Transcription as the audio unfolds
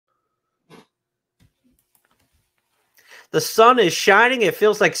The sun is shining. It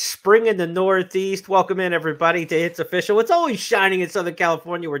feels like spring in the Northeast. Welcome in, everybody, to It's Official. It's always shining in Southern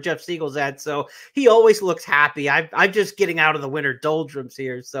California where Jeff Siegel's at, so he always looks happy. I'm just getting out of the winter doldrums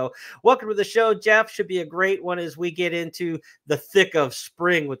here. So welcome to the show, Jeff. Should be a great one as we get into the thick of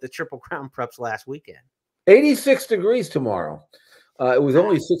spring with the Triple Crown preps last weekend. 86 degrees tomorrow. It was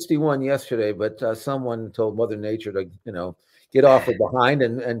only 61 yesterday, but someone told Mother Nature to, get off of behind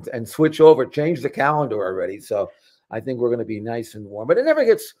and switch over, change the calendar already. So I think we're going to be nice and warm. But it never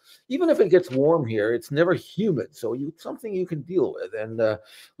gets, even if it gets warm here, it's never humid. So it's something you can deal with. And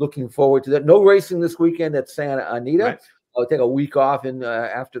looking forward to that. No racing this weekend at Santa Anita. Right. I'll take a week off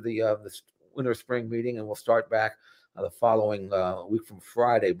after the winter spring meeting, and we'll start back the following week from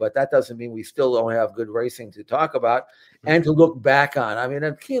Friday. But that doesn't mean we still don't have good racing to talk about and to look back on. I mean,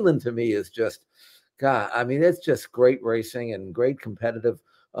 and Keeneland to me is just, God, I mean, it's just great racing and great competitive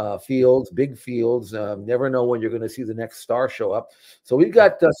fields, big fields. Never know when you're going to see the next star show up. So we've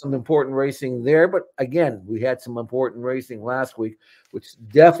got some important racing there. But again, we had some important racing last week, which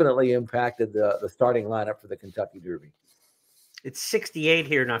definitely impacted the starting lineup for the Kentucky Derby. It's 68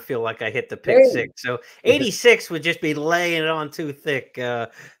 here, and I feel like I hit the pick six. So 86 would just be laying it on too thick,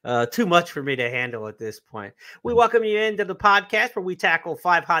 too much for me to handle at this point. We welcome you into the podcast where we tackle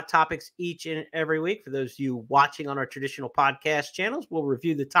 5 hot topics each and every week. For those of you watching on our traditional podcast channels, we'll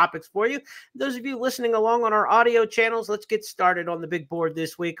review the topics for you. Those of you listening along on our audio channels, let's get started on the big board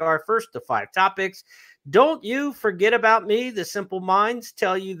this week. Our first of 5 topics. Don't you forget about me. The Simple Minds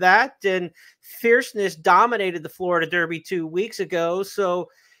tell you that. And Fierceness dominated the Florida Derby 2 weeks ago. So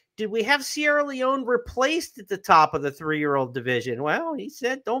did we have Sierra Leone replaced at the top of the 3-year-old division? Well, he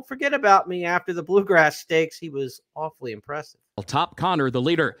said, don't forget about me after the Bluegrass Stakes. He was awfully impressive. Top Connor, the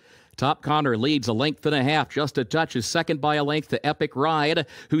leader. Top Connor leads a length and a half. Just a Touch is second by a length to Epic Ride,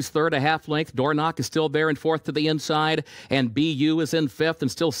 who's third a half length. Dornock is still there and fourth to the inside. And BU is in fifth and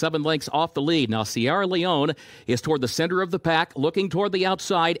still 7 lengths off the lead. Now Sierra Leone is toward the center of the pack, looking toward the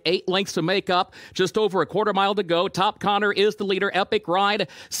outside. 8 lengths to make up. Just over a quarter mile to go. Top Connor is the leader. Epic Ride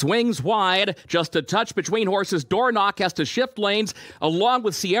swings wide. Just a touch between horses. Dornock has to shift lanes along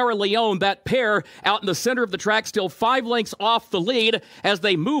with Sierra Leone. That pair out in the center of the track, still 5 lengths off the lead as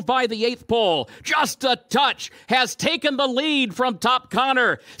they move by the 8th pole. Just a Touch has taken the lead from Top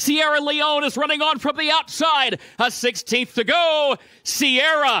Connor. Sierra Leone is running on from the outside. A 16th to go.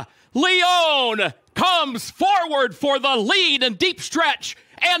 Sierra Leone comes forward for the lead and deep stretch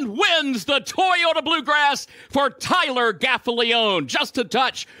and wins the Toyota Bluegrass for Tyler Gaffalione. Just a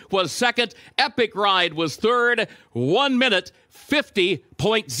Touch was second. Epic Ride was third. 1 minute,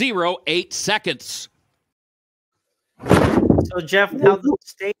 50.08 seconds. So, Jeff, now the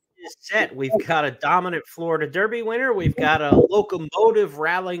stage is set. We've got a dominant Florida Derby winner. We've got a locomotive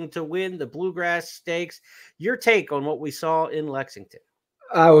rallying to win the Bluegrass Stakes. Your take on what we saw in Lexington?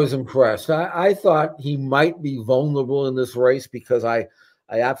 I was impressed. I thought he might be vulnerable in this race because I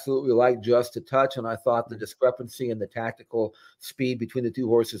absolutely like Just a Touch, and I thought the discrepancy in the tactical speed between the two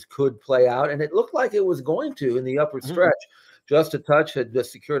horses could play out, and it looked like it was going to in the upper stretch. Just a Touch had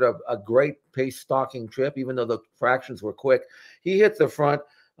just secured a great pace stalking trip, even though the fractions were quick. He hit the front.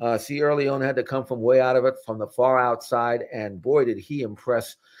 Sierra Leone had to come from way out of it, from the far outside, and boy, did he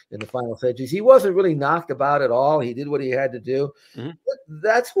impress in the final stages. He wasn't really knocked about at all. He did what he had to do.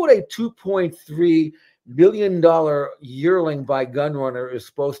 That's what a $2.3 billion yearling by Gunrunner is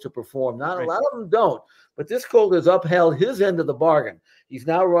supposed to perform. Not a lot of them don't, but this colt has upheld his end of the bargain. He's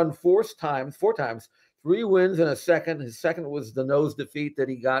now run 4 times, 3 wins and a second. His second was the nose defeat that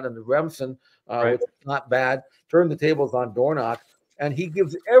he got in the Remsen, which is not bad. Turned the tables on Dornock. And he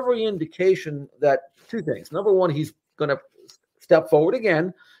gives every indication that 2 things. Number one, he's going to step forward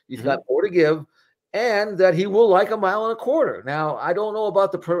again. He's got more to give. And that he will like 1.25 miles. Now, I don't know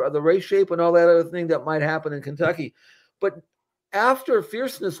about the race shape and all that other thing that might happen in Kentucky. But after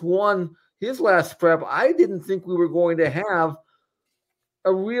Fierceness won his last prep, I didn't think we were going to have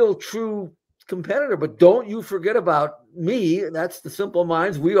a real true competitor. But don't you forget about me. That's the Simple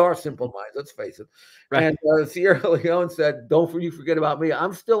Minds. We are Simple Minds, let's face it. And Sierra Leone said, don't you forget about me.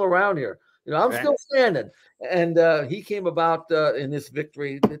 I'm still around here. I'm still standing. And he came about in this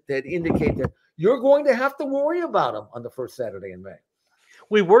victory that indicate that you're going to have to worry about him on the first Saturday in May.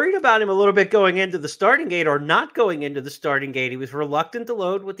 We worried about him a little bit going into the starting gate or not going into the starting gate. He was reluctant to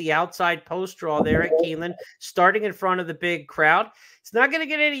load with the outside post draw there at Keeneland, starting in front of the big crowd. It's not going to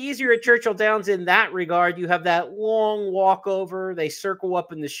get any easier at Churchill Downs in that regard. You have that long walkover. They circle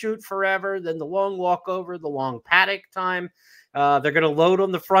up in the chute forever, then the long walkover, the long paddock time. They're going to load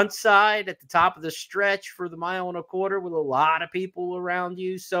on the front side at the top of the stretch for the 1.25 miles with a lot of people around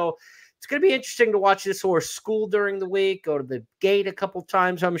you. So it's going to be interesting to watch this horse school during the week, go to the gate a couple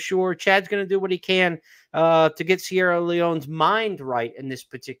times, I'm sure. Chad's going to do what he can to get Sierra Leone's mind right in this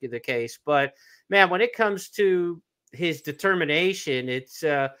particular case. But, man, when it comes to his determination, it's,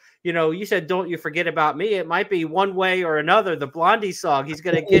 you said, don't you forget about me. It might be one way or another, the Blondie song. He's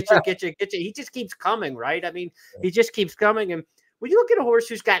going to get you, get you, get you. He just keeps coming, right? I mean, he just keeps coming. And when you look at a horse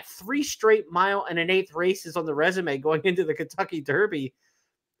who's got 3 straight 1 1/8 races on the resume going into the Kentucky Derby,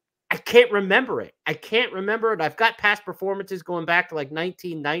 I can't remember it. I've got past performances going back to like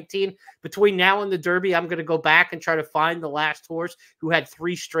 1919. Between now and the Derby, I'm going to go back and try to find the last horse who had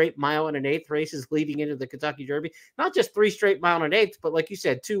 3 straight 1 1/8 races leading into the Kentucky Derby. Not just 3 straight 1 1/8, but like you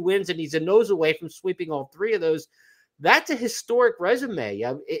said, 2 wins, and he's a nose away from sweeping all 3 of those. That's a historic resume.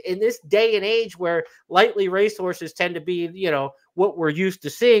 In this day and age where lightly raced horses tend to be, what we're used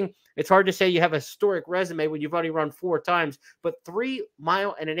to seeing, it's hard to say you have a historic resume when you've only run 4 times, but 3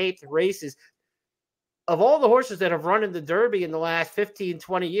 1/8 races. Of all the horses that have run in the Derby in the last 15,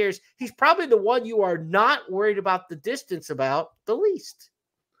 20 years, he's probably the one you are not worried about the distance about the least.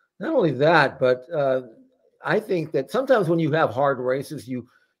 Not only that, but I think that sometimes when you have hard races, you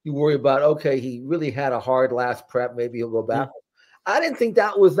worry about, okay, he really had a hard last prep. Maybe he'll go back. I didn't think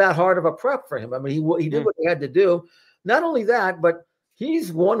that was that hard of a prep for him. I mean, he did what he had to do. Not only that, but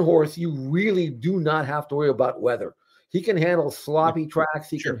he's one horse you really do not have to worry about weather. He can handle sloppy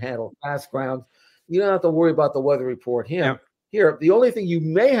tracks. He can handle fast grounds. You don't have to worry about the weather report. Here, the only thing you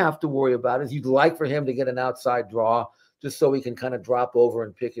may have to worry about is you'd like for him to get an outside draw just so he can kind of drop over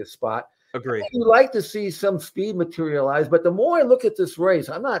and pick his spot. Agreed. You'd like to see some speed materialize, but the more I look at this race,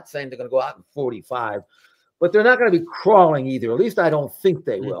 I'm not saying they're going to go out in 45, but they're not going to be crawling either. At least I don't think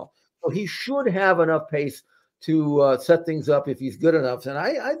they will. So he should have enough pace to set things up if he's good enough. And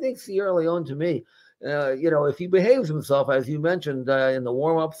I think Sierra Leone, to me, if he behaves himself, as you mentioned, in the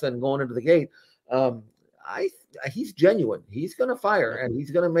warm-ups and going into the gate, he's genuine. He's going to fire, and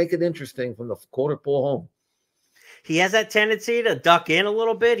he's going to make it interesting from the quarter pole home. He has that tendency to duck in a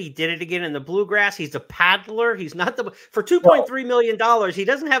little bit. He did it again in the Bluegrass. He's a paddler. He's not for $2.3 million. He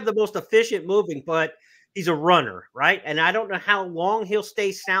doesn't have the most efficient moving, but he's a runner, right? And I don't know how long he'll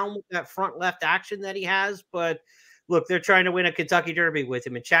stay sound with that front left action that he has, but look, they're trying to win a Kentucky Derby with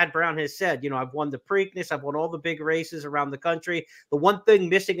him. And Chad Brown has said, I've won the Preakness. I've won all the big races around the country. The one thing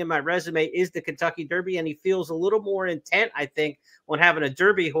missing in my resume is the Kentucky Derby. And he feels a little more intent, I think, on having a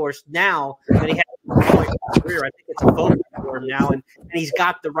Derby horse now than he had in his career. I think it's a focus for him now. And he's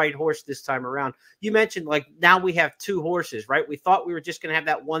got the right horse this time around. You mentioned, like, now we have 2 horses, right? We thought we were just going to have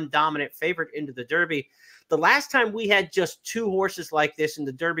that one dominant favorite into the Derby. The last time we had just 2 horses like this in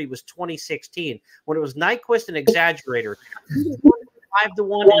the Derby was 2016, when it was Nyquist and Exaggerator.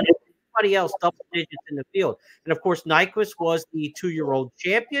 5-1, and everybody else double digits in the field. And, of course, Nyquist was the 2-year-old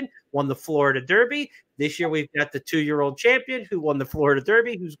champion, won the Florida Derby. This year we've got the 2-year-old champion who won the Florida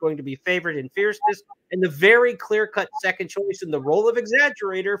Derby, who's going to be favored in fierceness. And the very clear-cut second choice in the role of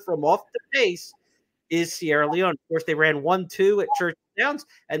Exaggerator from off the pace is Sierra Leone. Of course, they ran 1-2 at Churchill Downs,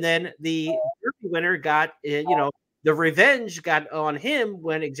 and then the Derby winner got, the revenge got on him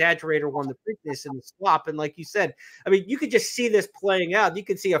when Exaggerator won the Preakness in the swap. And like you said, I mean, you could just see this playing out. You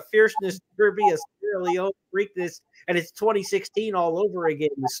could see a fierceness Derby, a Sierra Leone Preakness, and it's 2016 all over again.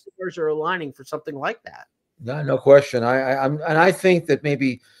 The stars are aligning for something like that. No question. I think that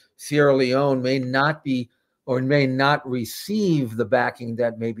maybe Sierra Leone may not be or may not receive the backing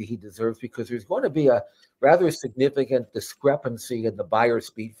that maybe he deserves, because there's going to be a rather significant discrepancy in the buyer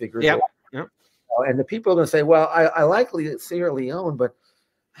speed figures. Yep. And the people are going to say, well, I like Sierra Leone, but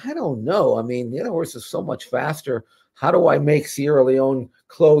I don't know. I mean, the other horse is so much faster. How do I make Sierra Leone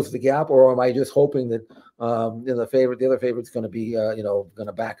close the gap, or am I just hoping that the other favorite's going to be going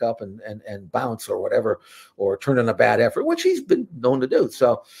to back up and bounce or whatever, or turn in a bad effort, which he's been known to do.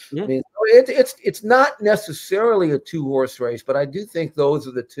 So I mean, it's not necessarily a 2-horse race, but I do think those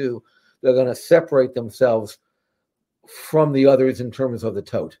are the 2 that are going to separate themselves from the others in terms of the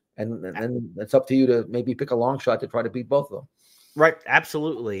tote, and it's up to you to maybe pick a long shot to try to beat both of them. Right,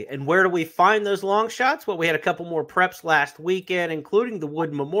 absolutely. And where do we find those long shots? Well, we had a couple more preps last weekend, including the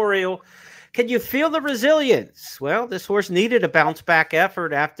Wood Memorial. Can you feel the resilience? Well, this horse needed a bounce-back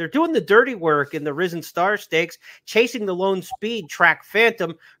effort after doing the dirty work in the Risen Star Stakes, chasing the Lone Speed Track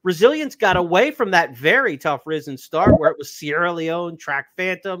Phantom. Resilience got away from that very tough Risen Star, where it was Sierra Leone, Track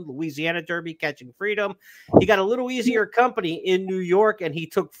Phantom, Louisiana Derby, Catching Freedom. He got a little easier company in New York, and he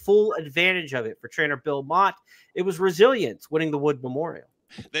took full advantage of it for trainer Bill Mott. It was Resilience winning the Wood Memorial.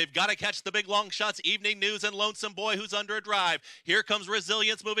 They've got to catch the big long shots. Evening News and Lonesome Boy, who's under a drive. Here comes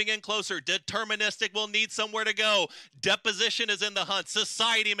Resilience moving in closer. Deterministic will need somewhere to go. Deposition is in the hunt.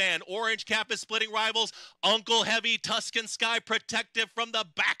 Society Man, Orange Cap is splitting rivals. Uncle Heavy, Tuscan Sky, Protective from the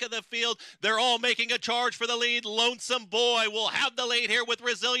back of the field. They're all making a charge for the lead. Lonesome Boy will have the lead here with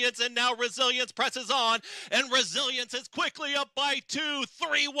Resilience, and now Resilience presses on, and Resilience is quickly up by 2,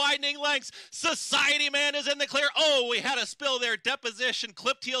 3 widening lengths. Society Man is in the clear. Oh, we had a spill there. Deposition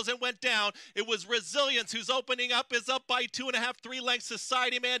clipped heels and went down. It was Resilience who's opening up, is up by 2.5, 3 lengths.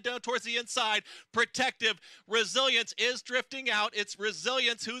 Society Man down towards the inside. Protective. Resilience is drifting out. It's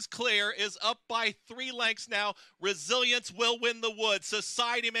Resilience who's clear, is up by 3 lengths now. Resilience will win the wood.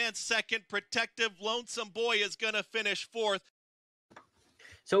 Society Man second. Protective. Lonesome Boy is going to finish fourth.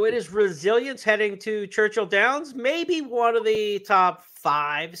 So it is Resilience heading to Churchill Downs, maybe one of the top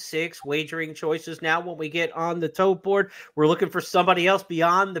 5, 6 wagering choices now when we get on the tote board. We're looking for somebody else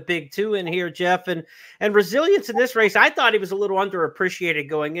beyond the big 2 in here, Jeff. And Resilience in this race, I thought he was a little underappreciated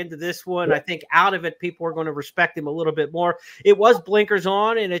going into this one. I think out of it, people are going to respect him a little bit more. It was blinkers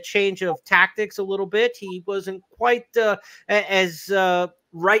on and a change of tactics a little bit. He wasn't quite as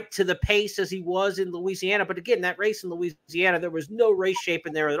right to the pace as he was in Louisiana. But again, that race in Louisiana, there was no race shape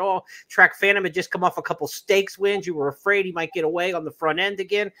in there at all. Track Phantom had just come off a couple stakes wins. You were afraid he might get away on the front end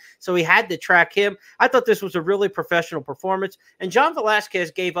again. So he had to track him. I thought this was a really professional performance. And John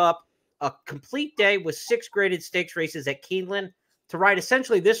Velasquez gave up a complete day with 6 graded stakes races at Keeneland to ride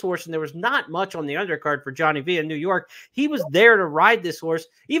essentially this horse, and there was not much on the undercard for Johnny V in New York. He was there to ride this horse,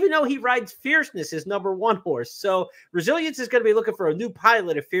 even though he rides Fierceness, his #1 horse. So Resilience is going to be looking for a new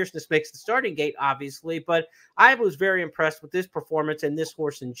pilot if Fierceness makes the starting gate, obviously. But I was very impressed with this performance and this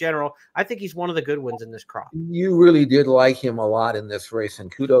horse in general. I think he's one of the good ones in this crop. You really did like him a lot in this race, and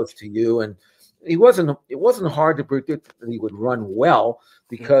kudos to you. And it wasn't hard to predict that he would run well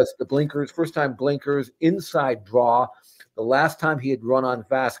because the blinkers, first time blinkers, inside draw. The last time he had run on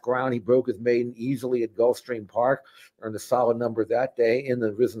fast ground, he broke his maiden easily at Gulfstream Park, earned a solid number that day. In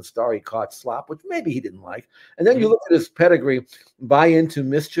the Risen Star, he caught slop, which maybe he didn't like. And then you look at his pedigree, Buy Into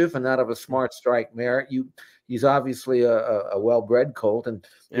Mischief, and out of a Smart Strike mare. He's obviously a well-bred colt, and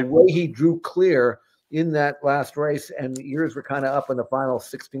the way he drew clear in that last race, and the ears were kind of up in the final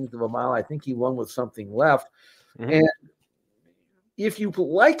 16th of a mile. I think he won with something left. And if you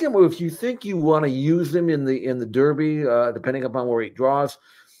like him, or if you think you want to use him in the Derby, depending upon where he draws,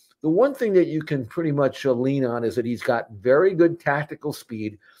 the one thing that you can pretty much lean on is that he's got very good tactical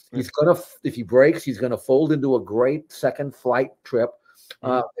speed. He's gonna, if he breaks, he's gonna fold into a great second flight trip.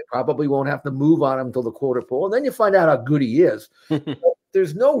 They probably won't have to move on him until the quarter pole, and then you find out how good he is.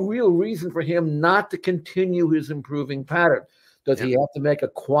 There's no real reason for him not to continue his improving pattern. Does he have to make a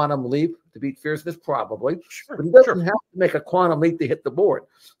quantum leap to beat Fierceness? Probably. Sure. But he doesn't have to make a quantum leap to hit the board.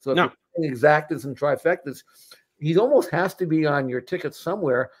 So if you're playing exactas and trifectas, he almost has to be on your ticket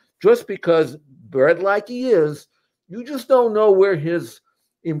somewhere, just because, bred like he is, you just don't know where his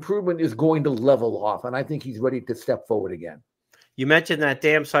improvement is going to level off. And I think he's ready to step forward again. You mentioned that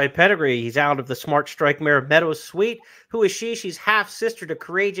damn side pedigree. He's out of the Smart Strike mare Meadows Sweet. Who is she? She's half sister to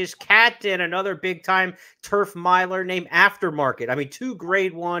Courageous Cat and another big time turf miler named Aftermarket. I mean, 2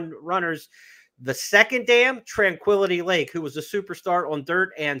 grade 1 runners. The second dam, Tranquility Lake, who was a superstar on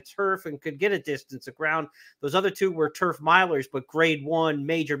dirt and turf and could get a distance of ground. Those other 2 were turf milers, but grade 1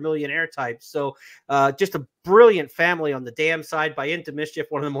 major millionaire types. So just a brilliant family on the dam side. Buy Into Mischief,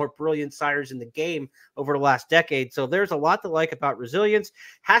 one of the more brilliant sires in the game over the last decade. So there's a lot to like about Resilience.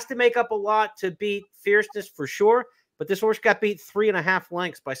 Has to make up a lot to beat Fierceness for sure. But this horse got beat 3.5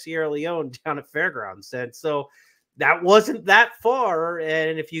 lengths by Sierra Leone down at Fairgrounds. And so that wasn't that far.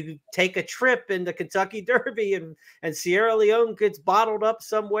 And if you take a trip in the Kentucky Derby and Sierra Leone gets bottled up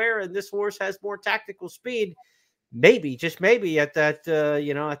somewhere and this horse has more tactical speed, maybe, just maybe at that,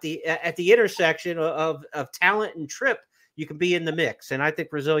 at the intersection of talent and trip, you can be in the mix. And I think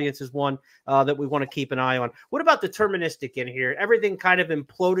Resilience is one that we want to keep an eye on. What about Deterministic in here? Everything kind of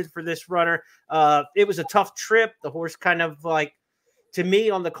imploded for this runner. It was a tough trip. The horse kind of like, to me,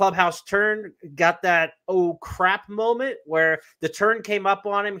 on the clubhouse turn, got that oh crap moment where the turn came up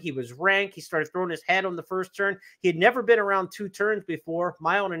on him. He was rank. He started throwing his head on the first turn. He had never been around 2 turns before.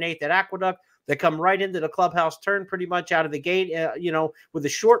 Mile and an eighth at Aqueduct. They come right into the clubhouse turn pretty much out of the gate, with a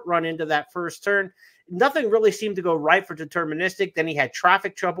short run into that first turn. Nothing really seemed to go right for Deterministic. Then he had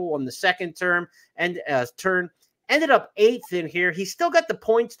traffic trouble on the second turn. Ended up 8th in here. He's still got the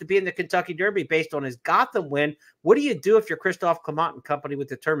points to be in the Kentucky Derby based on his Gotham win. What do you do if you're Christophe Clement and company with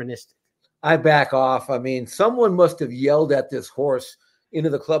Deterministic? I back off. I mean, someone must have yelled at this horse into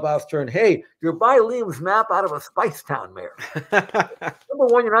the clubhouse turn, hey, you're by Liam's map out of a Spicetown mare. Number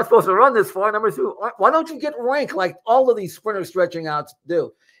one, you're not supposed to run this far. Number two, why don't you get rank like all of these sprinters stretching outs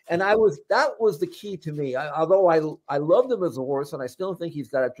do? And that was the key to me. Although I loved him as a horse, and I still think he's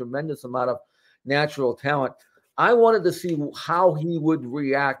got a tremendous amount of natural talent, I wanted to see how he would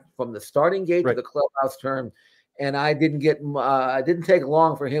react from the starting gate to the clubhouse turn. And I didn't take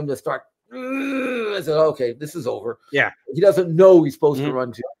long for him to start. I said, okay, this is over. Yeah. He doesn't know he's supposed to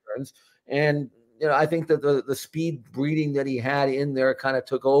run 2 turns. And, I think that the speed breeding that he had in there kind of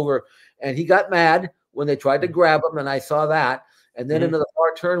took over. And he got mad when they tried to grab him, and I saw that. And then into the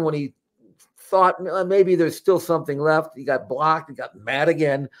far turn, when he thought maybe there's still something left, he got blocked and got mad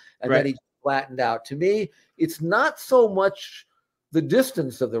again. And then he flattened out. To me, it's not so much the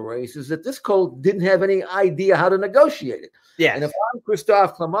distance of the race, is that this colt didn't have any idea how to negotiate it. Yeah. And if I'm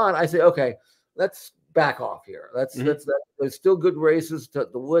Christophe Clement, I say, okay, let's back off here. There's still good races to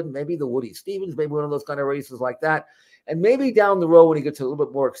the Wood, maybe the Woody Stevens, maybe one of those kind of races like that. And maybe down the road when he gets a little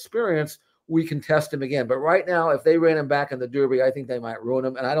bit more experience, we can test him again. But right now, if they ran him back in the Derby, I think they might ruin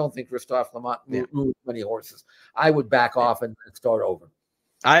him. And I don't think Christophe Clement ruins many horses. I would back off and start over.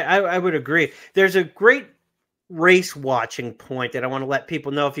 I would agree. There's a great race watching point that I want to let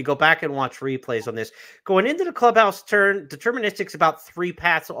people know. If you go back and watch replays on this, going into the clubhouse turn, Deterministic's about 3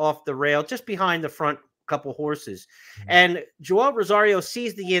 paths off the rail, just behind the front couple horses. And Joel Rosario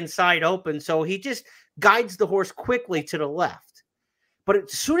sees the inside open, so he just guides the horse quickly to the left. But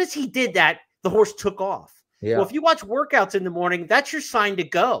as soon as he did that, the horse took off. Yeah. Well, if you watch workouts in the morning, that's your sign to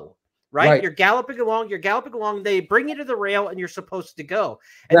go. Right? You're galloping along, they bring you to the rail, and you're supposed to go.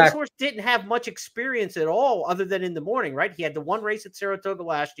 And this horse didn't have much experience at all other than in the morning, right? He had the 1 race at Saratoga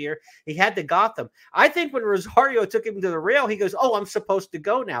last year. He had the Gotham. I think when Rosario took him to the rail, he goes, oh, I'm supposed to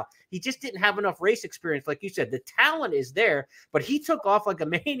go now. He just didn't have enough race experience. Like you said, the talent is there, but he took off like a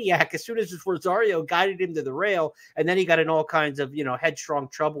maniac as soon as Rosario guided him to the rail, and then he got in all kinds of, headstrong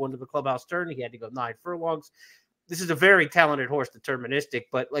trouble into the clubhouse turn. He had to go 9 furlongs. This is a very talented horse, Deterministic,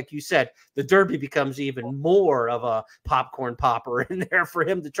 but like you said, the Derby becomes even more of a popcorn popper in there for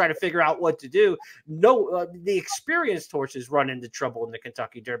him to try to figure out what to do. No, the experienced horses run into trouble in the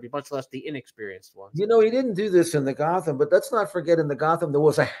Kentucky Derby, much less the inexperienced ones. He didn't do this in the Gotham, but let's not forget in the Gotham, there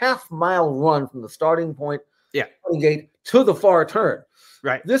was a half-mile run from the starting point gate to the far turn.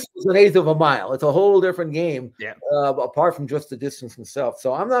 Right. This was 1/8 of a mile. It's a whole different game, apart from just the distance himself.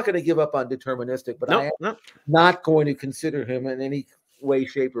 So I'm not going to give up on Deterministic, but I am not going to consider him in any way,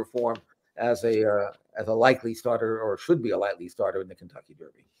 shape, or form as a likely starter, or should be a likely starter in the Kentucky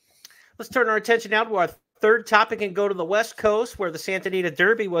Derby. Let's turn our attention now to our third topic and go to the West Coast, where the Santa Anita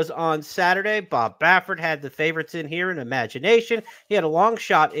Derby was on Saturday. Bob Baffert had the favorites in here in Imagination. He had a long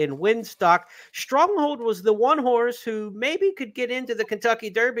shot in Windstock. Stronghold was the one horse who maybe could get into the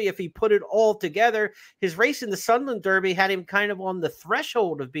Kentucky Derby if he put it all together. His race in the Sunland Derby had him kind of on the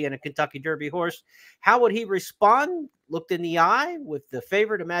threshold of being a Kentucky Derby horse. How would he respond? Looked in the eye with the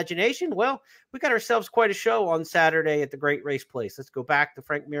favorite Imagination. Well, we got ourselves quite a show on Saturday at the Great Race Place. Let's go back to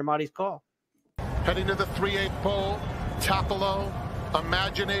Frank Miramati's call. Heading to the 3/8 pole, Tapalo,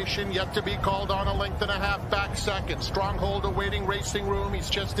 Imagination yet to be called on, 1.5 lengths back second. Stronghold awaiting Racing Room. He's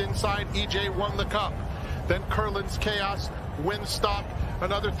just inside. EJ won the cup. Then Curlin's Chaos, Windstock,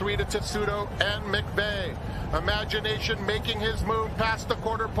 another 3 to Tessuto and McVeigh. Imagination making his move past the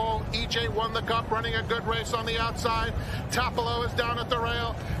quarter pole. EJ won the cup, running a good race on the outside. Tapalo is down at the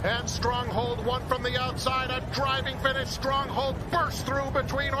rail, and Stronghold won from the outside. A driving finish. Stronghold burst through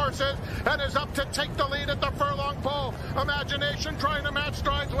between horses and is up to take the lead at the furlong pole. Imagination trying to match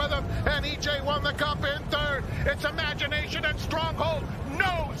strides with him, and EJ won the cup in third. It's Imagination and Stronghold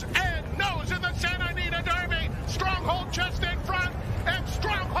nose and nose in the Santa Anita Derby. Stronghold just in front, and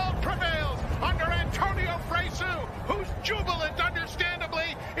Stronghold prevails under Antonio Fresu, who's jubilant,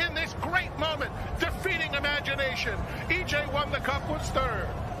 understandably, in this great moment, defeating Imagination. EJ won the cup, was third.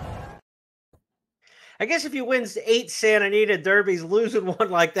 I guess if you win 8 Santa Anita Derbies, losing one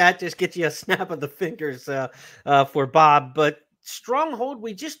like that just gets you a snap of the fingers for Bob. But Stronghold,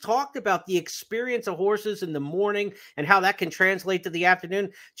 we just talked about the experience of horses in the morning and how that can translate to the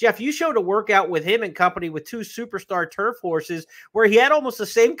afternoon. Jeff, you showed a workout with him and company with 2 superstar turf horses where he had almost the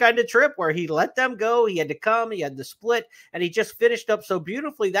same kind of trip where he let them go. He had to come, he had to split, and he just finished up so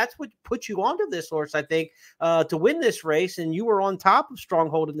beautifully. That's what put you onto this horse, I think, to win this race. And you were on top of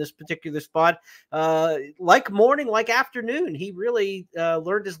Stronghold in this particular spot. Like morning, like afternoon, he really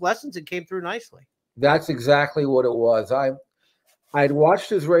learned his lessons and came through nicely. That's exactly what it was. I'd watched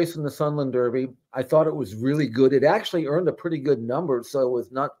his race in the Sunland Derby. I thought it was really good. It actually earned a pretty good number, so it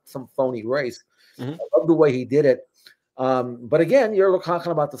was not some phony race. I love the way he did it. But again, you're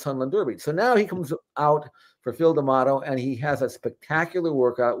talking about the Sunland Derby. So now he comes out for Phil D'Amato, and he has a spectacular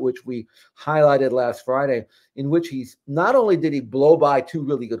workout, which we highlighted last Friday, in which he's not only did he blow by 2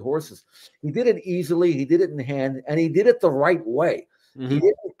 really good horses, he did it easily, he did it in hand, and he did it the right way. He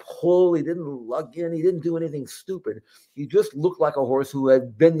didn't pull, he didn't lug in, he didn't do anything stupid. He just looked like a horse who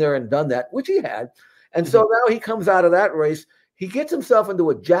had been there and done that, which he had. And so now he comes out of that race. He gets himself into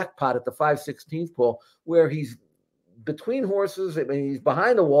a jackpot at the 5/16 pole where he's between horses. I mean, he's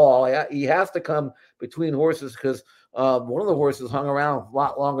behind the wall. He has to come between horses because one of the horses hung around a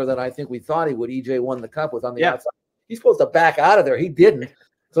lot longer than I think we thought he would. EJ Won the Cup was on the outside. He's supposed to back out of there. He didn't.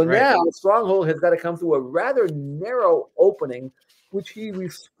 So now Stronghold has got to come through a rather narrow opening, which he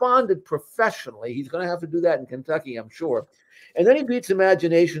responded professionally. He's going to have to do that in Kentucky, I'm sure. And then he beats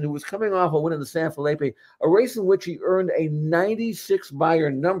Imagination, who was coming off a win in the San Felipe, a race in which he earned a 96 Beyer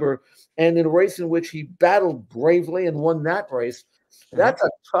number, and in a race in which he battled bravely and won that race. That's a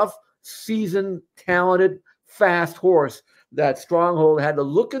tough, seasoned, talented, fast horse that Stronghold had to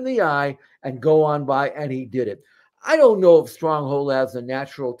look in the eye and go on by, and he did it. I don't know if Stronghold has the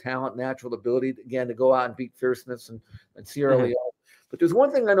natural talent, natural ability, again, to go out and beat Fierceness and Sierra Leone. But there's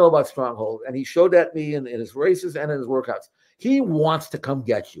one thing I know about Stronghold, and he showed that to me in his races and in his workouts. He wants to come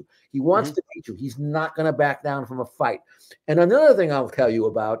get you. He wants to beat you. He's not going to back down from a fight. And another thing I'll tell you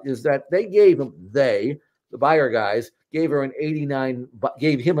about is that they gave him, the Beyer guys, gave him an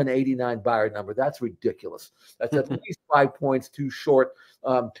 89 Beyer number. That's ridiculous. That's at least 5 points too short.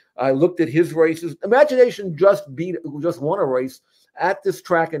 I looked at his races. Imagination just won a race at this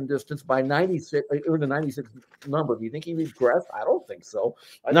track and distance by 96, earned a 96 number. Do you think he regressed? I don't think so.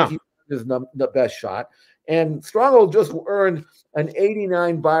 I think he is the best shot. And Stronghold just earned an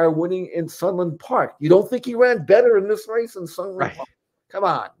 89 Beyer winning in Sunland Park. You don't think he ran better in this race in Sunland Park? Come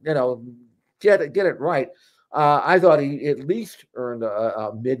on, get it right. I thought he at least earned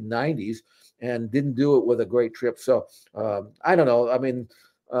a mid-90s and didn't do it with a great trip. So I don't know. I mean,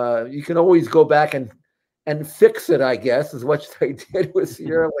 you can always go back and fix it, I guess, is what they did with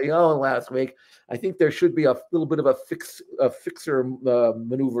Sierra Leone last week. I think there should be a little bit of a fixer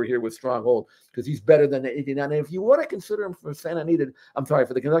maneuver here with Stronghold because he's better than the 89. And if you want to consider him for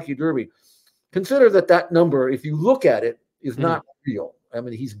for the Kentucky Derby, consider that number, if you look at it, is not real. I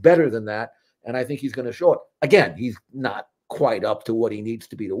mean, he's better than that, and I think he's going to show it. Again, he's not quite up to what he needs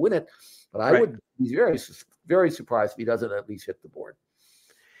to be to win it, but I would be very, very surprised if he doesn't at least hit the board.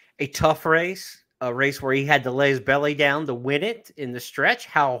 A tough race. A race where he had to lay his belly down to win it in the stretch.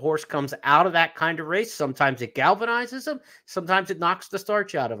 How a horse comes out of that kind of race. Sometimes it galvanizes him. Sometimes it knocks the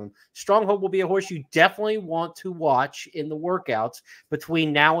starch out of him. Stronghold will be a horse you definitely want to watch in the workouts.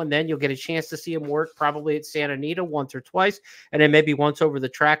 Between now and then, you'll get a chance to see him work probably at Santa Anita once or twice, and then maybe once over the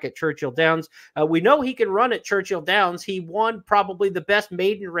track at Churchill Downs. We know he can run at Churchill Downs. He won probably the best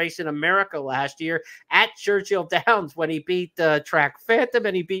maiden race in America last year at Churchill Downs when he beat Track Phantom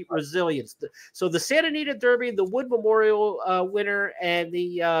and he beat Resilience. So the Santa Anita Derby, the Wood Memorial winner, and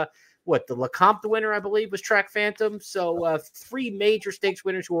the Lecomte winner, I believe, was Track Phantom. So 3 major stakes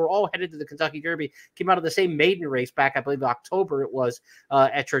winners who were all headed to the Kentucky Derby came out of the same maiden race back, I believe, October it was,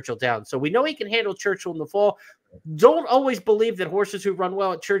 at Churchill Downs. So we know he can handle Churchill in the fall. Don't always believe that horses who run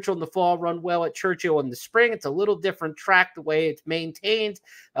well at Churchill in the fall run well at Churchill in the spring. It's a little different track the way it's maintained.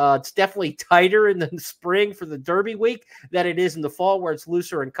 It's definitely tighter in the spring for the Derby week than it is in the fall where it's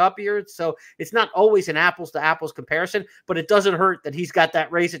looser and cuppier. So it's not always an apples to apples comparison, but it doesn't hurt that he's got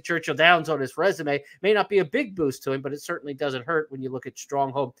that race at Churchill Downs on his resume. May not be a big boost to him, but it certainly doesn't hurt when you look at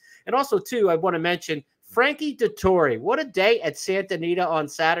Stronghold. And also, too, I want to mention Frankie Dettori. What a day at Santa Anita on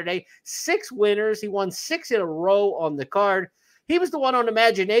Saturday. 6 winners. He won 6 in a row on the card. He was the one on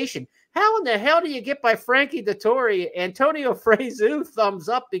Imagination. How in the hell do you get by Frankie Dettori? Antonio Frezu, thumbs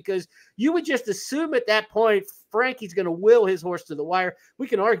up, because you would just assume at that point Frankie's going to will his horse to the wire. We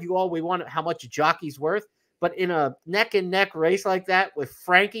can argue all we want how much a jockey's worth, but in a neck-and-neck race like that with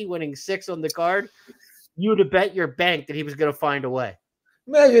Frankie winning 6 on the card, you would have bet your bank that he was going to find a way.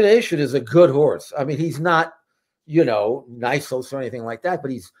 Imagination is a good horse. I mean, he's not, nice or anything like that,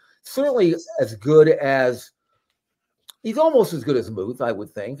 but he's certainly as good as he's almost as good as Muth, I would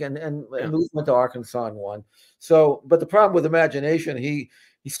think. And Muth went to Arkansas and won. So, but the problem with Imagination, he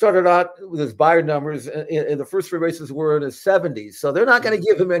started out with his Beyer numbers in the first 3 races were in his 70s. So they're not going to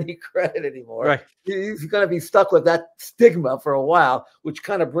give him any credit anymore. Right. He's going to be stuck with that stigma for a while, which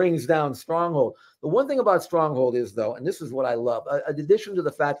kind of brings down Stronghold. The one thing about Stronghold is, though, and this is what I love, in addition to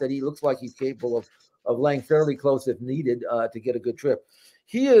the fact that he looks like he's capable of laying fairly close if needed to get a good trip,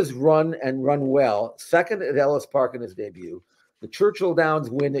 he has run well. 2nd at Ellis Park in his debut, the Churchill Downs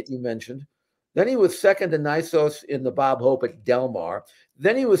win that you mentioned, Then he was second to Nisos in the Bob Hope at Del Mar.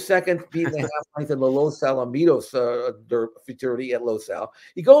 Then he was second, beating the half length in the Los Alamitos futurity at Los Al.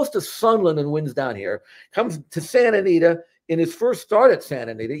 He goes to Sunland and wins down here. Comes to Santa Anita in his first start at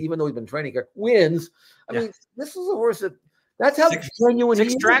Santa Anita, even though he's been training here, wins. I mean, this is a horse that's how genuine he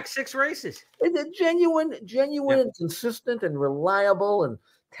is. 6 tracks, 6 races. It's genuine, and consistent and reliable and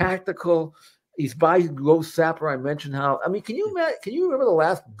tactical. He's by Ghost Zapper. I mentioned how. I mean, can you remember the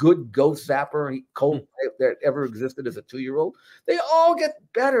last good Ghost Zapper colt that ever existed as a 2-year-old? They all get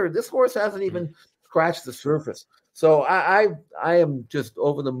better. This horse hasn't even scratched the surface. So I am just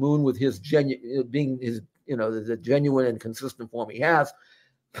over the moon with his being his the genuine and consistent form he has.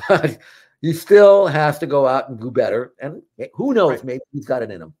 But he still has to go out and do better. And who knows? Maybe he's got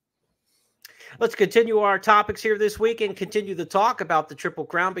it in him. Let's continue our topics here this week and continue the talk about the Triple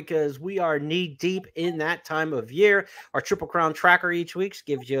Crown, because we are knee deep in that time of year. Our Triple Crown tracker each week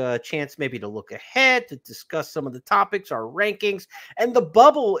gives you a chance maybe to look ahead, to discuss some of the topics, our rankings, and the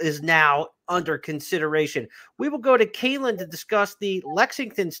bubble is now under consideration. We will go to Kaylin to discuss the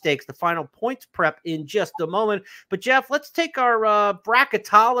Lexington Stakes, the final points prep, in just a moment. But Jeff, let's take our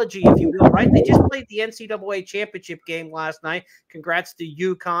bracketology, if you will, right? They just played the NCAA championship game last night. Congrats to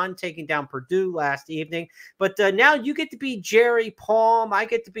UConn taking down Purdue last evening. But now you get to be Jerry Palm. I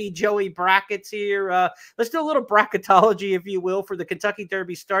get to be Joey Brackets here. Let's do a little bracketology, if you will, for the Kentucky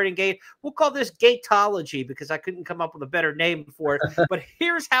Derby starting gate. We'll call this Gateology because I couldn't come up with a better name for it. But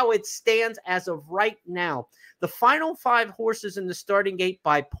here's how it stands as of right now. The final 5 horses in the starting gate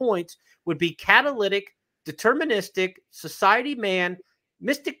by points would be Catalytic, Deterministic, Society Man,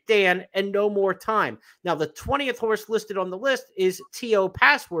 Mystic Dan, and No More Time. Now, the 20th horse listed on the list is T.O.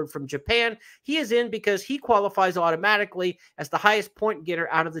 Password from Japan. He is in because he qualifies automatically as the highest point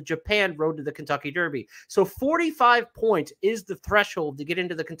getter out of the Japan Road to the Kentucky Derby. So 45 points is the threshold to get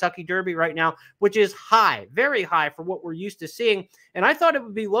into the Kentucky Derby right now, which is high, very high for what we're used to seeing. And I thought it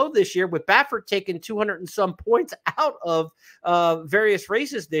would be low this year, with Baffert taking 200 and some points out of various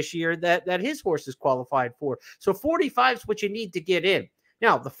races this year that his horse is qualified for. So 45 is what you need to get in.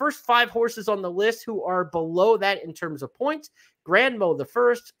 Now, the first 5 horses on the list who are below that in terms of points: Grand Mo the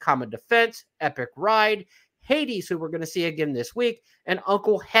First, Common Defense, Epic Ride, Hades, who we're going to see again this week, and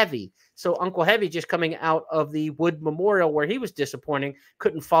Uncle Heavy. So Uncle Heavy just coming out of the Wood Memorial, where he was disappointing,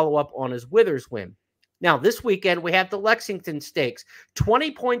 couldn't follow up on his Withers win. Now, this weekend, we have the Lexington Stakes. 20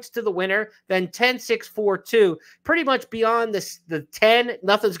 points to the winner, then 10, 6, 4, 2. Pretty much beyond the 10,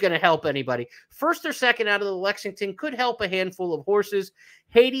 nothing's going to help anybody. First or second out of the Lexington could help a handful of horses.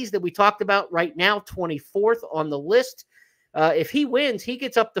 Hades, that we talked about right now, 24th on the list. If he wins, he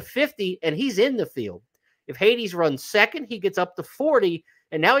gets up to 50, and he's in the field. If Hades runs second, he gets up to 40,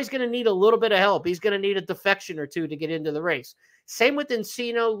 and now he's going to need a little bit of help. He's going to need a defection or two to get into the race. Same with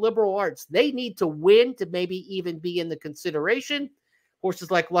Encino, Liberal Arts. They need to win to maybe even be in the consideration.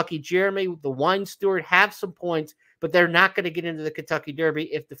 Horses like Lucky Jeremy, the Wine Steward, have some points, but they're not going to get into the Kentucky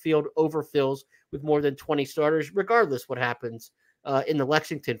Derby if the field overfills with more than 20 starters, regardless what happens in the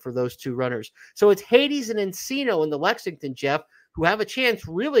Lexington for those 2 runners. So it's Hades and Encino in the Lexington, Jeff, who have a chance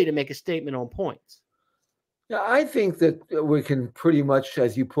really to make a statement on points. Yeah, I think that we can pretty much,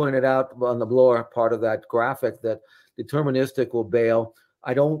 as you pointed out on the lower part of that graphic, that Deterministic will bail.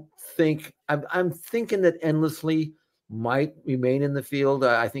 I don't think I'm thinking that Endlessly might remain in the field.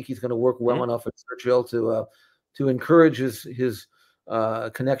 I think he's going to work well enough at Churchill to encourage his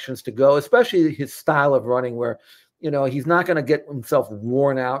connections to go, especially his style of running, where he's not going to get himself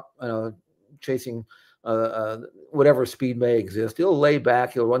worn out chasing whatever speed may exist. He'll lay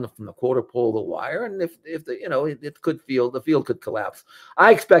back. He'll run from the quarter pole to the wire, and if the field could collapse.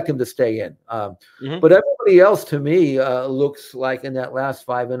 I expect him to stay in. But everybody else, to me, looks like in that last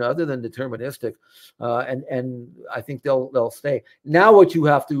 5 and other than Deterministic, and I think they'll stay. Now, what you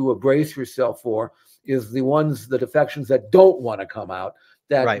have to brace yourself for is the defections that don't want to come out,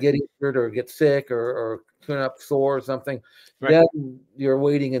 that get injured or get sick or turn up sore or something. Then you're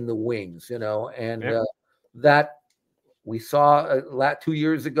waiting in the wings, and that we saw 2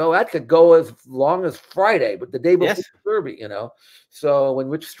 years ago. That could go as long as Friday, but the day before the Derby, So when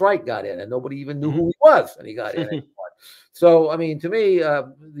Rich Strike got in, and nobody even knew who he was, and he got in. So I mean, to me,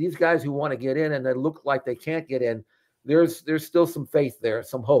 these guys who want to get in and they look like they can't get in, there's still some faith there,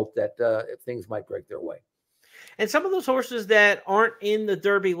 some hope that things might break their way. And some of those horses that aren't in the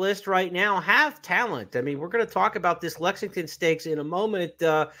Derby list right now have talent. I mean, we're going to talk about this Lexington Stakes in a moment.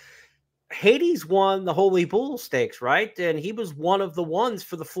 Hades won the Holy Bull Stakes, right? And he was one of the ones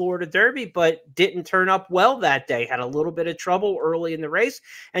for the Florida Derby, but didn't turn up well that day. Had a little bit of trouble early in the race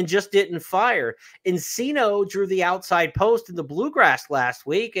and just didn't fire. Encino drew the outside post in the Bluegrass last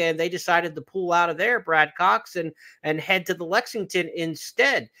week, and they decided to pull out of there, Brad Cox, and head to the Lexington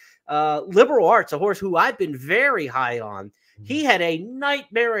instead. Liberal Arts, a horse who I've been very high on. He had a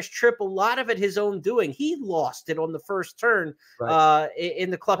nightmarish trip, a lot of it his own doing. He lost it on the first turn in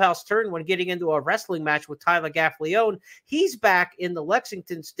the clubhouse turn when getting into a wrestling match with Tyler Gaffleone. He's back in the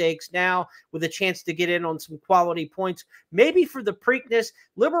Lexington Stakes now with a chance to get in on some quality points. Maybe for the Preakness.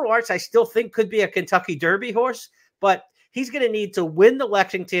 Liberal Arts, I still think could be a Kentucky Derby horse, but he's going to need to win the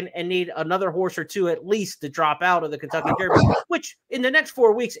Lexington and need another horse or two at least to drop out of the Kentucky Derby, which in the next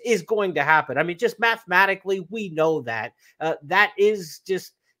 4 weeks is going to happen. I mean, just mathematically, we know that. That is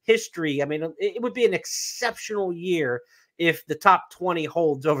just history. I mean, it would be an exceptional year if the top 20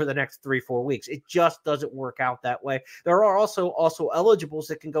 holds over the next 3-4 weeks. It just doesn't work out that way. There are also eligibles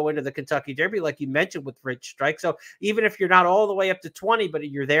that can go into the Kentucky Derby, like you mentioned with Rich Strike. So even if you're not all the way up to 20, but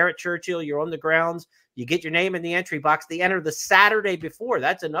you're there at Churchill, you're on the grounds, you get your name in the entry box. They enter the Saturday before.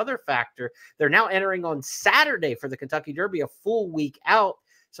 That's another factor. They're now entering on Saturday for the Kentucky Derby, a full week out.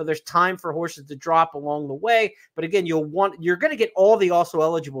 So there's time for horses to drop along the way. But again, you're going to get all the also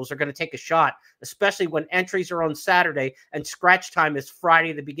eligibles are going to take a shot, especially when entries are on Saturday and scratch time is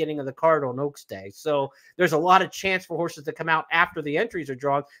Friday, the beginning of the card on Oaks Day. So there's a lot of chance for horses to come out after the entries are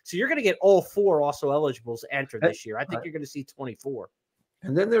drawn. So you're going to get all 4 also eligibles to enter this year. I think you're going to see 24.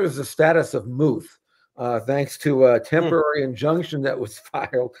 And then there's the status of Muth. Thanks to a temporary injunction that was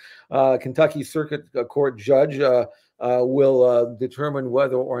filed, Kentucky Circuit Court judge will determine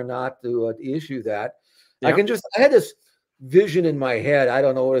whether or not to issue that. Yeah. I had this vision in my head. I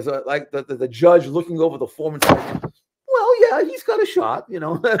don't know what it is, like the judge looking over the form and saying, well, yeah, he's got a shot, you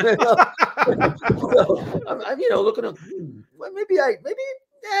know. So, I'm looking at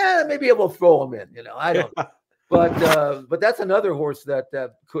maybe I will throw him in, you know. I don't know. But that's another horse that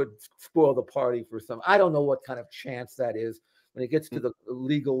could spoil the party for some. I don't know what kind of chance that is when it gets to the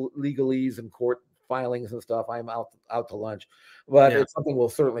legalese and court filings and stuff. I'm out to lunch, but it's something we'll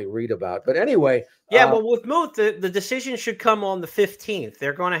certainly read about. But anyway, well, with Muth, the decision should come on the 15th.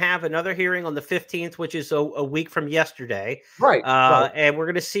 They're going to have another hearing on the 15th, which is a week from yesterday, right? And we're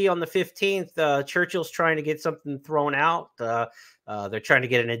going to see on the 15th. Churchill's trying to get something thrown out. They're trying to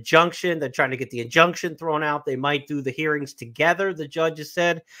get an injunction. They're trying to get the injunction thrown out. They might do the hearings together, the judge has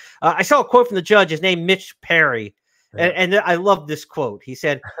said. I saw a quote from the judge. His name, Mitch Perry. And I love this quote. He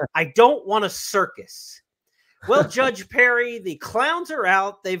said, "I don't want a circus." Well, Judge Perry, the clowns are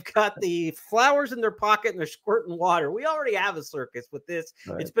out. They've got the flowers in their pocket and they're squirting water. We already have a circus with this.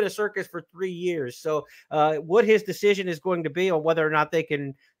 Right. It's been a circus for 3 years. So what his decision is going to be on whether or not they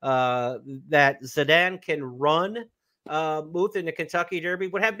can, that Zidane can run Muth in the Kentucky Derby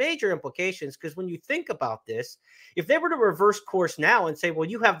would have major implications, because when you think about this, if they were to reverse course now and say, well,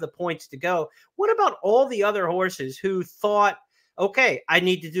 you have the points to go, what about all the other horses who thought, okay, I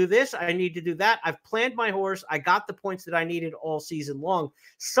need to do this, I need to do that, I've planned my horse, I got the points that I needed all season long.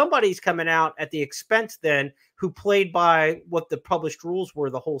 Somebody's coming out at the expense then who played by what the published rules were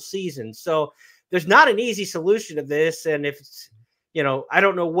the whole season. So there's not an easy solution to this. And if it's, I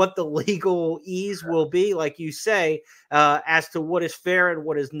don't know what the legal ease will be, like you say, as to what is fair and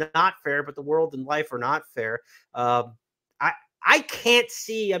what is not fair, but the world and life are not fair. I can't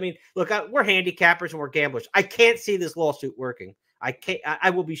see, look, we're handicappers and we're gamblers. I can't see this lawsuit working. I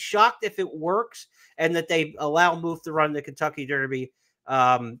will be shocked if it works and that they allow Muth to run the Kentucky Derby.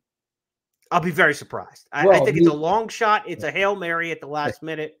 I'll be very surprised. I think it's a long shot. It's a Hail Mary at the last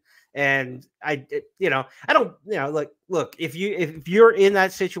minute. And I don't, look, if you're in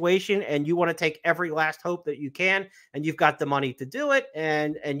that situation and you want to take every last hope that you can, and you've got the money to do it,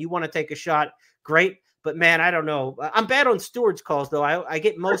 and you want to take a shot, great. But man, I don't know. I'm bad on stewards calls, though. I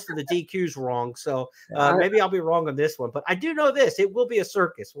get most of the DQs wrong. So maybe I'll be wrong on this one, but I do know this, it will be a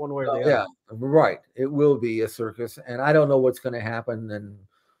circus one way or the other. Yeah, right. It will be a circus. And I don't know what's going to happen. And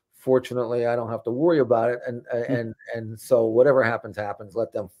fortunately, I don't have to worry about it. And so whatever happens,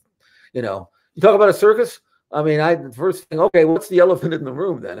 let them, you talk about a circus. The first thing, okay, what's the elephant in the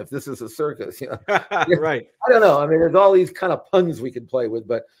room then? If this is a circus, right? I don't know. There's all these kind of puns we can play with,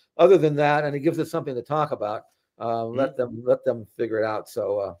 but other than that, and it gives us something to talk about. Let them figure it out.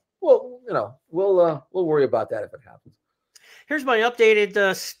 So, we'll worry about that if it happens. Here's my updated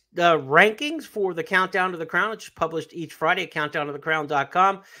rankings for the Countdown to the Crown. It's published each Friday at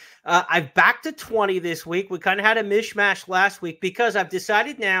countdowntothecrown.com. I've backed to 20 this week. We kind of had a mishmash last week because I've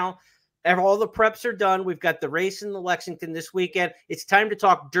decided now all the preps are done. We've got the race in the Lexington this weekend. It's time to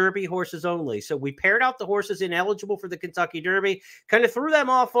talk Derby horses only. So we paired out the horses ineligible for the Kentucky Derby, kind of threw them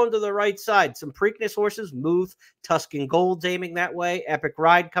off onto the right side. Some Preakness horses, Muth, Tuscan Gold's aiming that way. Epic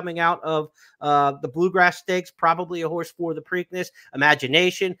Ride coming out of the Bluegrass Stakes, probably a horse for the Preakness.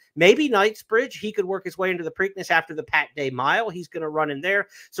 Imagination, maybe Knightsbridge. He could work his way into the Preakness after the Pat Day Mile. He's going to run in there.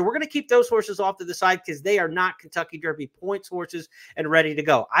 So we're going to keep those horses off to the side because they are not Kentucky Derby points horses and ready to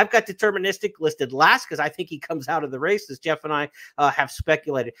go. I've got Deterministic listed last because I think he comes out of the race, as Jeff and I have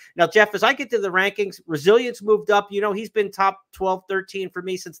speculated. Now, Jeff, as I get to the rankings, Resilience moved up. You know, he's been top 12, 13 for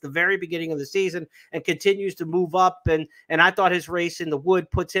me since the very beginning of the season and continues to move up. And I thought his race in the Wood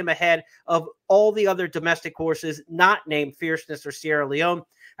puts him ahead of all the other domestic horses not named Fierceness or Sierra Leone.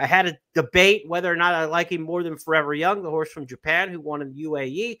 I had a debate whether or not I like him more than Forever Young, the horse from Japan who won in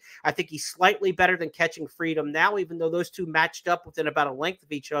UAE. I think he's slightly better than Catching Freedom now, even though those two matched up within about a length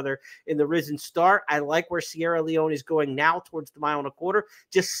of each other in the Risen Star. I like where Sierra Leone is going now towards the 1.25 miles,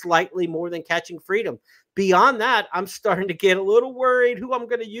 just slightly more than Catching Freedom. Beyond that, I'm starting to get a little worried who I'm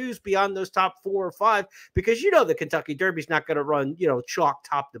going to use beyond those top 4 or 5, because you know the Kentucky Derby's not going to run, chalk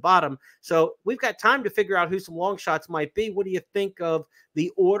top to bottom. So we've got time to figure out who some long shots might be. What do you think of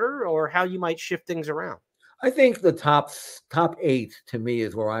the order or how you might shift things around? I think the top 8 to me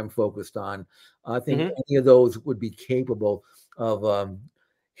is where I'm focused on. I think any of those would be capable of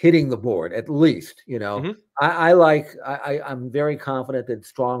hitting the board, at least. I'm very confident that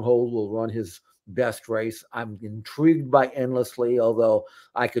Stronghold will run his best race. I'm intrigued by Endlessly, although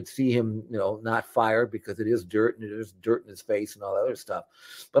I could see him, not fired because it is dirt and there's dirt in his face and all that other stuff.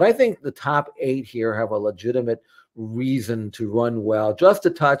 But I think the top 8 here have a legitimate reason to run well. Just a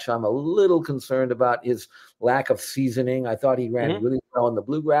touch, I'm a little concerned about his lack of seasoning. I thought he ran really well in the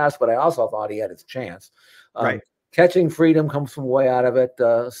Bluegrass, but I also thought he had his chance. Right. Catching Freedom comes from way out of it,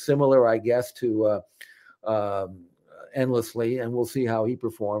 similar, I guess, to Endlessly, and we'll see how he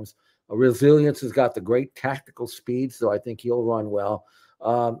performs. Resilience has got the great tactical speed, so I think he'll run well.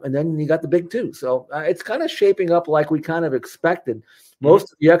 And then you got the big 2. So it's kind of shaping up like we kind of expected.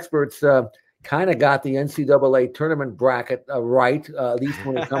 Most of the experts kind of got the NCAA tournament bracket right, at least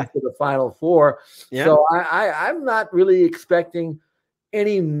when it comes to the Final 4. Yeah. So I'm not really expecting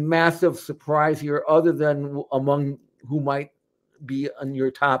any massive surprise here other than among who might be in your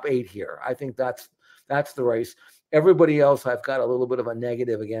top 8 here. I think that's the race. Everybody else I've got a little bit of a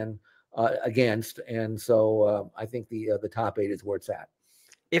negative against, and so I think the top 8 is where it's at.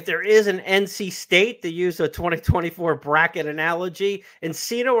 If there is an NC State to use a 2024 bracket analogy,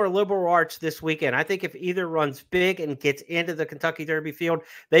 Encino or Liberal Arts this weekend, I think if either runs big and gets into the Kentucky Derby field,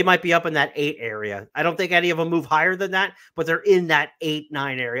 they might be up in that 8 area. I don't think any of them move higher than that, but they're in that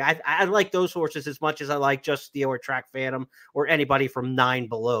 8-9 area. I like those horses as much as I like Just Steel or Track Phantom or anybody from 9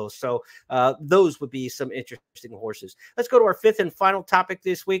 below. So those would be some interesting horses. Let's go to our 5th and final topic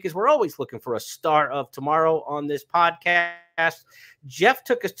this week, as we're always looking for a star of tomorrow on this podcast. Jeff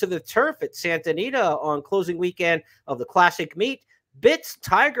took us to the turf at Santa Anita on closing weekend of the Classic Meet. Bits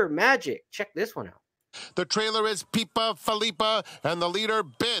Tiger Magic. Check this one out. The trailer is Pipa Felipa, and the leader,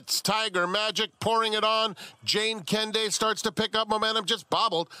 Bits Tiger Magic, pouring it on. Jane Kende starts to pick up momentum, just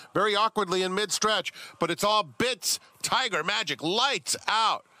bobbled very awkwardly in mid-stretch, but it's all Bits Tiger Magic, lights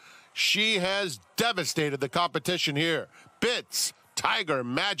out. She has devastated the competition here. Bits Tiger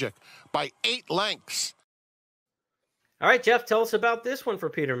Magic by 8 lengths. All right, Jeff, tell us about this one for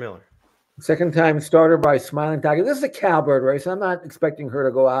Peter Miller. Second-time starter by Smiling Tiger. This is a cowbird race. I'm not expecting her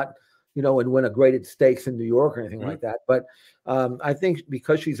to go out, and win a graded stakes in New York or anything like that. But I think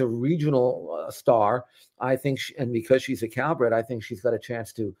because she's a regional star, and because she's a cowbird, I think she's got a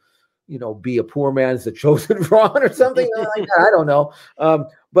chance to, be a poor man's The Chosen Drawn or something like that. I don't know.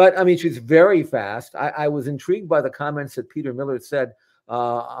 But, I mean, she's very fast. I was intrigued by the comments that Peter Miller said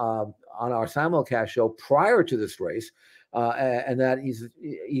on our simulcast show prior to this race, and that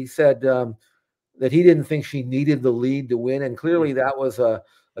he said that he didn't think she needed the lead to win, and clearly that was a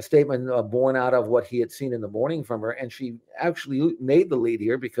statement born out of what he had seen in the morning from her, and she actually made the lead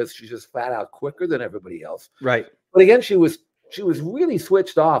here because she's just flat out quicker than everybody else. Right. But again, she was really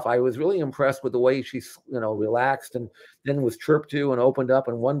switched off. I was really impressed with the way she relaxed and then was chirped to and opened up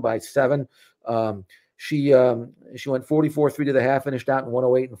and won by 7. She went 44-3 to the half, finished out in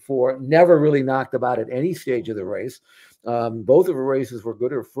 108-4. Never really knocked about at any stage of the race. Both of her races were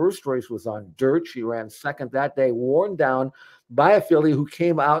good. Her first race was on dirt. She ran second that day, worn down by a filly who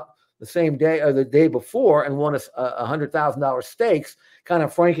came out the same day or the day before and won a $100,000 stakes, kind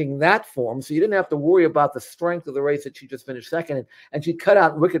of franking that form. So you didn't have to worry about the strength of the race that she just finished second in. And she cut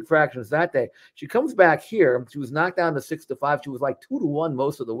out wicked fractions that day. She comes back here. She was knocked down to 6-5. She was like 2-1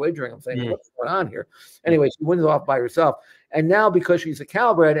 most of the wagering. I'm saying, what's going on here? Anyway, she wins off by herself. And now because she's a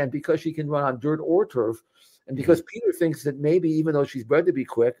Calbred and because she can run on dirt or turf, and because Peter thinks that maybe even though she's bred to be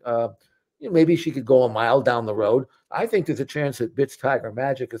quick, maybe she could go a mile down the road. I think there's a chance that Bit's Tiger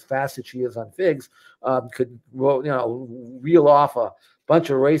Magic, as fast as she is on figs, could reel off a bunch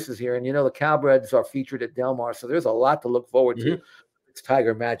of races here. And, the Calbreds are featured at Del Mar, so there's a lot to look forward to. It's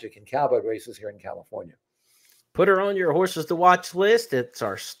Tiger Magic and Calbred races here in California. Put her on your horses to watch list. It's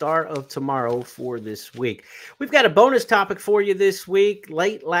our start of tomorrow for this week. We've got a bonus topic for you this week.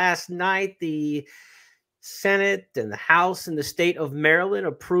 Late last night, the Senate and the House in the state of Maryland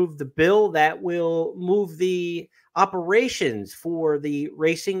approved the bill that will move the operations for the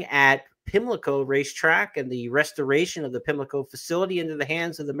racing at Pimlico Racetrack and the restoration of the Pimlico facility into the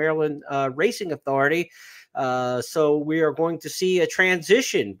hands of the Maryland Racing Authority. So we are going to see a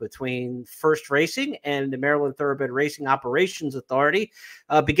transition between First Racing and the Maryland Thoroughbred Racing Operations Authority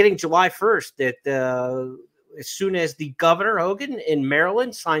beginning July 1st. That as soon as the governor, Hogan, in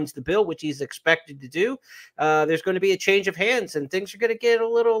Maryland signs the bill, which he's expected to do, there's going to be a change of hands and things are going to get a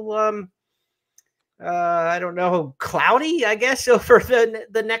little, I don't know, cloudy, I guess, over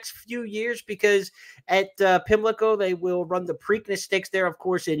the next few years, because at Pimlico, they will run the Preakness Stakes there, of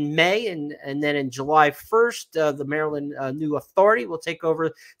course, in May. And then in July 1st, the Maryland new authority will take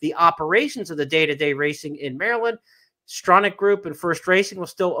over the operations of the day-to-day racing in Maryland. Stronach Group and First Racing will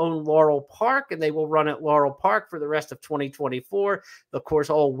still own Laurel Park, and they will run at Laurel Park for the rest of 2024, of course,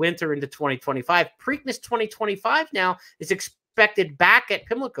 all winter into 2025. Preakness 2025 now is expected back at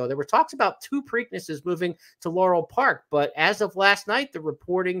Pimlico. There were talks about 2 Preaknesses moving to Laurel Park, but as of last night, the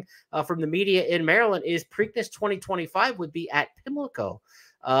reporting from the media in Maryland is Preakness 2025 would be at Pimlico.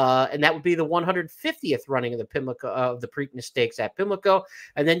 And that would be the 150th running of the Preakness Stakes at Pimlico.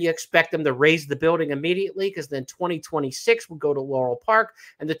 And then you expect them to raise the building immediately, because then 2026 will go to Laurel Park,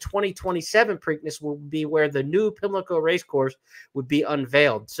 and the 2027 Preakness will be where the new Pimlico Racecourse would be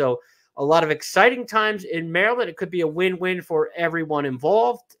unveiled. So a lot of exciting times in Maryland. It could be a win-win for everyone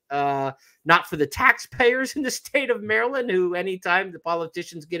involved. Not for the taxpayers in the state of Maryland, who anytime the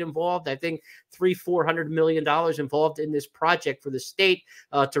politicians get involved, I think $300-400 million involved in this project for the state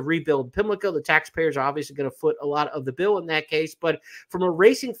to rebuild Pimlico. The taxpayers are obviously going to foot a lot of the bill in that case. But from a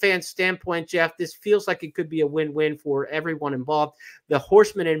racing fan standpoint, Jeff, this feels like it could be a win-win for everyone involved. The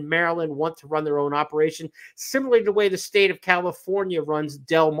horsemen in Maryland want to run their own operation, similar to the way the state of California runs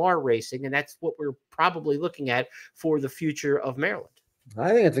Del Mar racing. And that's what we're probably looking at for the future of Maryland. I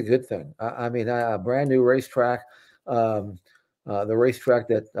think it's a good thing. I mean, a brand new racetrack, the racetrack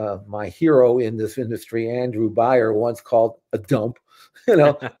that my hero in this industry, Andrew Beyer, once called a dump, and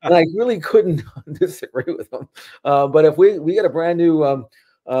I really couldn't disagree with him. But if we get a brand new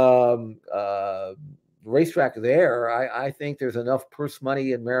racetrack there, I think there's enough purse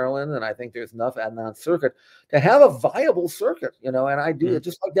money in Maryland, and I think there's enough on circuit to have a viable circuit, and I do it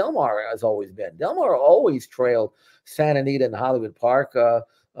just like Del Mar has always been. Del Mar always trailed Santa Anita and Hollywood Park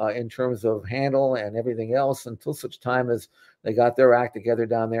in terms of handle and everything else until such time as they got their act together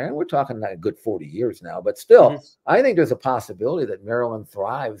down there. And we're talking a good 40 years now, but still, I think there's a possibility that Maryland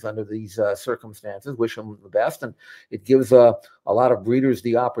thrives under these circumstances. Wish them the best. And it gives a lot of breeders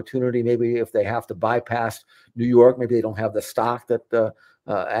the opportunity, maybe if they have to bypass New York, maybe they don't have the stock that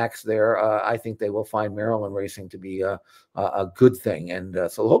acts there. I think they will find Maryland racing to be a good thing. And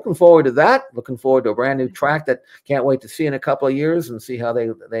so looking forward to that, looking forward to a brand new track that can't wait to see in a couple of years and see how they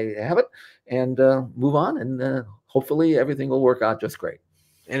have it and move on. And hopefully everything will work out just great.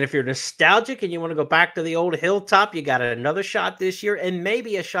 And if you're nostalgic and you want to go back to the old Hilltop, you got another shot this year and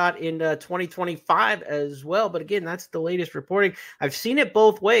maybe a shot in 2025 as well. But again, that's the latest reporting. I've seen it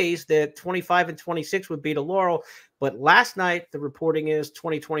both ways, that 25 and 26 would be to Laurel. But last night, the reporting is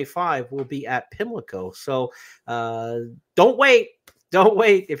 2025 will be at Pimlico. So don't wait. Don't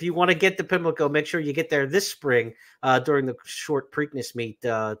wait. If you want to get to Pimlico, make sure you get there this spring during the short Preakness meet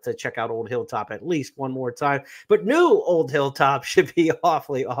to check out Old Hilltop at least one more time. But new Old Hilltop should be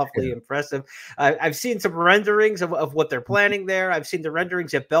awfully impressive. I've seen some renderings of what they're planning there. I've seen the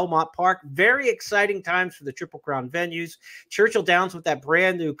renderings at Belmont Park. Very exciting times for the Triple Crown venues. Churchill Downs with that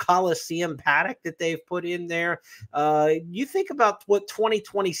brand new Coliseum paddock that they've put in there. You think about what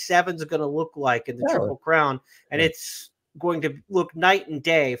 2027 is going to look like in the Triple Crown, and it's going to look night and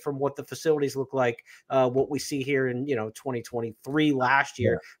day from what the facilities look like, what we see here in 2023 last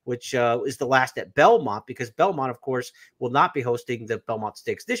year, which is the last at Belmont, because Belmont, of course, will not be hosting the Belmont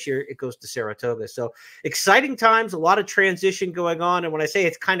Stakes this year. It goes to Saratoga. So exciting times, a lot of transition going on. And when I say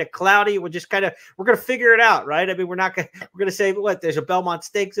it's kind of cloudy, we're going to figure it out, right? I mean, we're going to say, what, there's a Belmont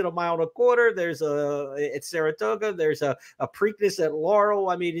Stakes at 1.25 miles. There's at Saratoga. There's a Preakness at Laurel.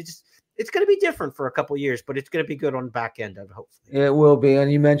 I mean, it's going to be different for a couple of years, but it's going to be good on the back end of it, hopefully. It will be.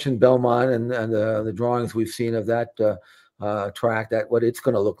 And you mentioned Belmont and the drawings we've seen of that track, that what it's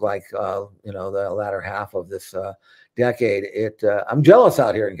going to look like, the latter half of this decade. I'm jealous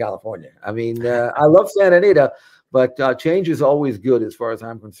out here in California. I mean, I love Santa Anita, but change is always good as far as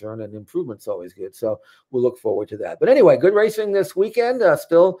I'm concerned, and improvement's always good. So we'll look forward to that. But anyway, good racing this weekend.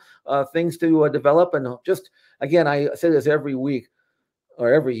 Still things to develop. And just, again, I say this every week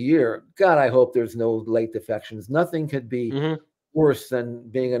or every year. God, I hope there's no late defections. Nothing could be worse than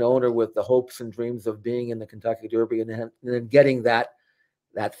being an owner with the hopes and dreams of being in the Kentucky Derby and then getting that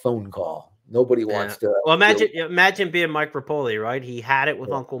phone call. Nobody wants to. Well, imagine being Mike Rapoli, right? He had it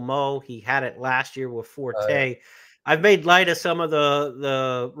with Uncle Mo. He had it last year with Forte. I've made light of some of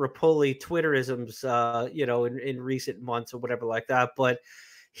the Rapoli Twitterisms, in recent months or whatever like that, but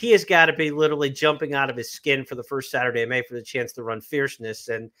he has got to be literally jumping out of his skin for the first Saturday of May for the chance to run Fierceness.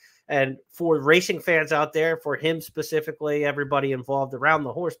 And for racing fans out there, for him specifically, everybody involved around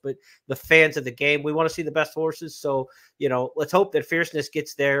the horse, but the fans of the game, we want to see the best horses. So, let's hope that Fierceness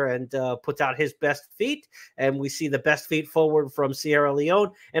gets there and puts out his best feet, and we see the best feet forward from Sierra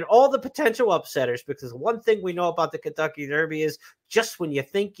Leone and all the potential upsetters, because one thing we know about the Kentucky Derby is just when you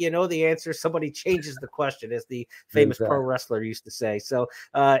think you know the answer, somebody changes the question, as the famous pro wrestler used to say. So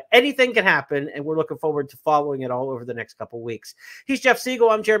anything can happen, and we're looking forward to following it all over the next couple of weeks. He's Jeff Siegel.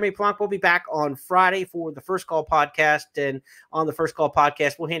 I'm Jeremy Plonk. We'll be back on Friday for the First Call podcast, and on the First Call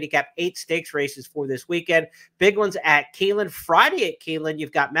podcast, we'll handicap 8 stakes races for this weekend. Big ones at Keeneland. Friday at Keeneland,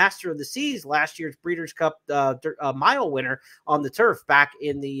 you've got Master of the Seas, last year's Breeders' Cup mile winner on the turf, back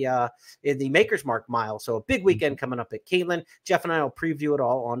in the Maker's Mark mile. So a big weekend coming up at Keeneland. Jeff and I will preview it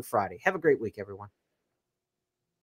all on Friday. Have a great week, everyone.